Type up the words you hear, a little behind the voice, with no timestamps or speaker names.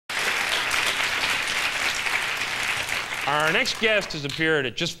Our next guest has appeared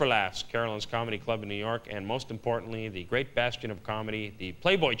at Just for Laughs, Carolyn's Comedy Club in New York, and most importantly, the great bastion of comedy, the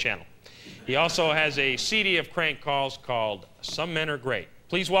Playboy Channel. He also has a CD of crank calls called Some Men Are Great.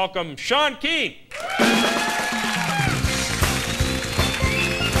 Please welcome Sean Keane.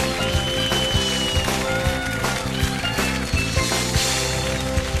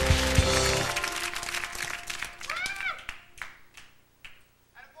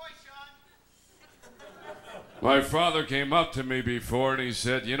 My father came up to me before and he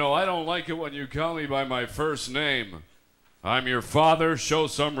said, "You know, I don't like it when you call me by my first name. I'm your father, show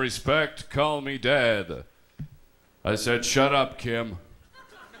some respect, call me Dad." I said, "Shut up, Kim."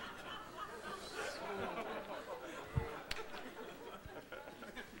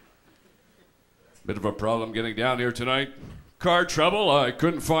 Bit of a problem getting down here tonight. Car trouble, I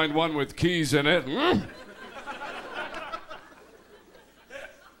couldn't find one with keys in it.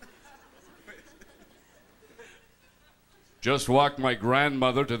 Just walked my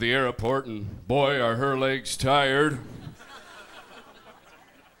grandmother to the airport, and boy, are her legs tired.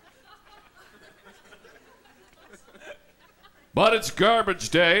 But it's garbage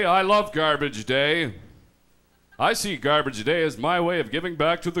day. I love garbage day. I see garbage day as my way of giving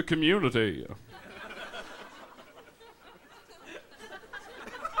back to the community.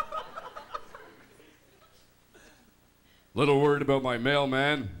 Little worried about my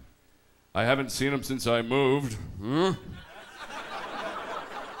mailman. I haven't seen him since I moved.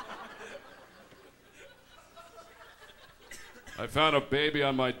 I found a baby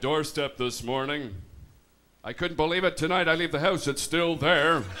on my doorstep this morning. I couldn't believe it. Tonight I leave the house, it's still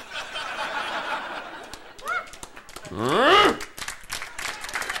there.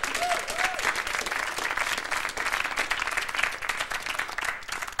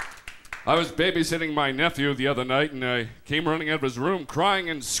 I was babysitting my nephew the other night, and I came running out of his room crying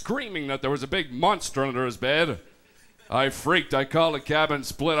and screaming that there was a big monster under his bed. I freaked. I called a cabin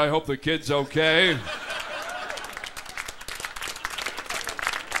split. I hope the kid's okay.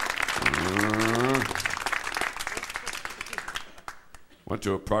 Went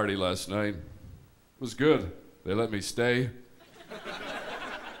to a party last night. It was good. They let me stay.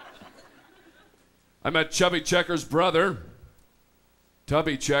 I met Chubby Checker's brother,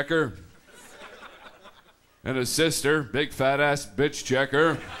 Tubby Checker, and his sister, big fat ass bitch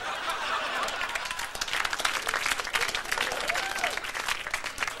Checker.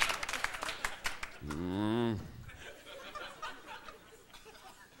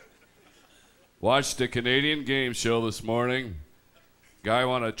 Watched a Canadian game show this morning. Guy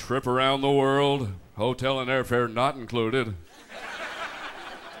want a trip around the world, hotel and airfare not included.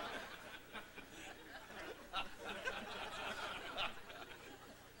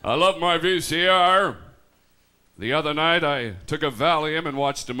 I love my VCR. The other night I took a Valium and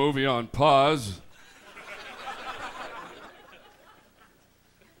watched a movie on pause.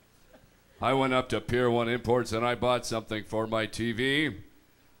 I went up to Pier 1 Imports and I bought something for my TV.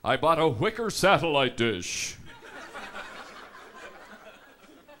 I bought a wicker satellite dish.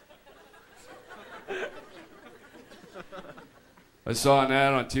 I saw an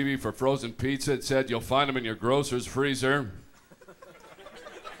ad on TV for frozen pizza. It said, "You'll find them in your grocer's freezer."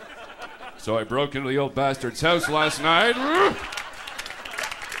 So I broke into the old bastard's house last night.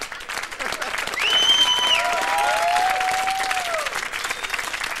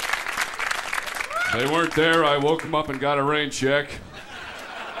 They weren't there. I woke them up and got a rain check.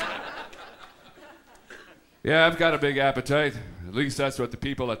 Yeah, I've got a big appetite. At least that's what the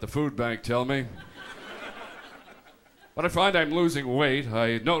people at the food bank tell me. But I find I'm losing weight.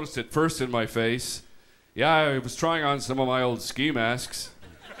 I noticed it first in my face. Yeah, I was trying on some of my old ski masks.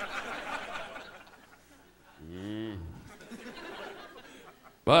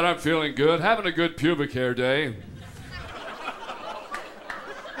 But I'm feeling good, having a good pubic hair day.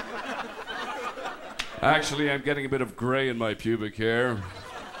 Actually, I'm getting a bit of gray in my pubic hair.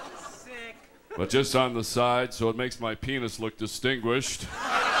 Sick. But just on the side, so it makes my penis look distinguished.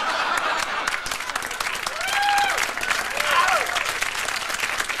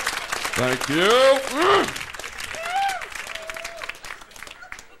 Thank you.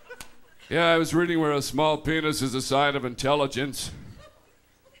 Yeah, I was reading where a small penis is a sign of intelligence.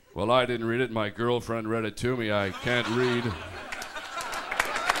 Well, I didn't read it. My girlfriend read it to me. I can't read.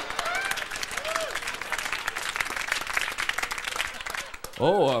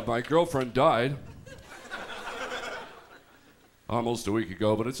 Oh, my girlfriend died almost a week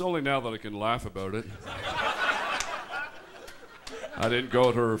ago, but it's only now that I can laugh about it. I didn't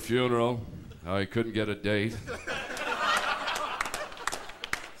go to her funeral. I couldn't get a date.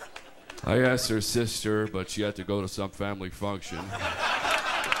 I asked her sister, but she had to go to some family function.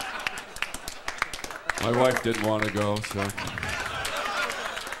 My wife didn't want to go, so.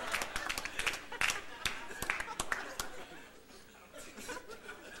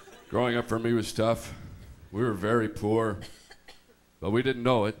 Growing up for me was tough. We were very poor, but we didn't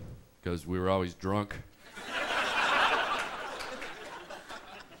know it because we were always drunk.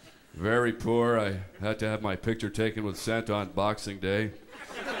 Very poor. I had to have my picture taken with Santa on Boxing Day.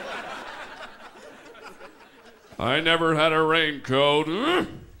 I never had a raincoat.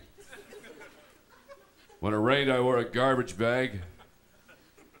 When it rained, I wore a garbage bag.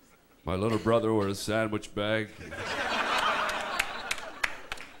 My little brother wore a sandwich bag.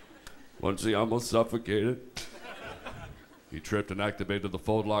 Once he almost suffocated. He tripped and activated the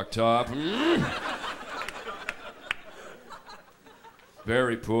fold lock top.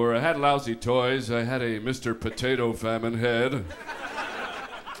 Very poor. I had lousy toys. I had a Mr. Potato Famine head.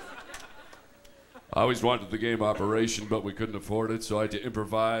 I always wanted the game Operation, but we couldn't afford it, so I had to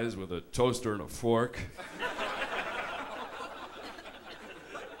improvise with a toaster and a fork.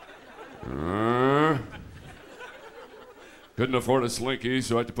 Couldn't afford a slinky,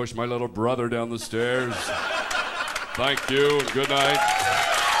 so I had to push my little brother down the stairs. Thank you, and good night.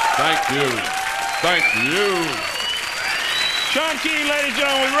 Thank you. Thank you. Sean Keane, ladies and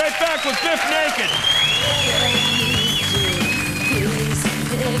gentlemen, we'll be right back with Biff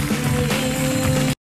Naked.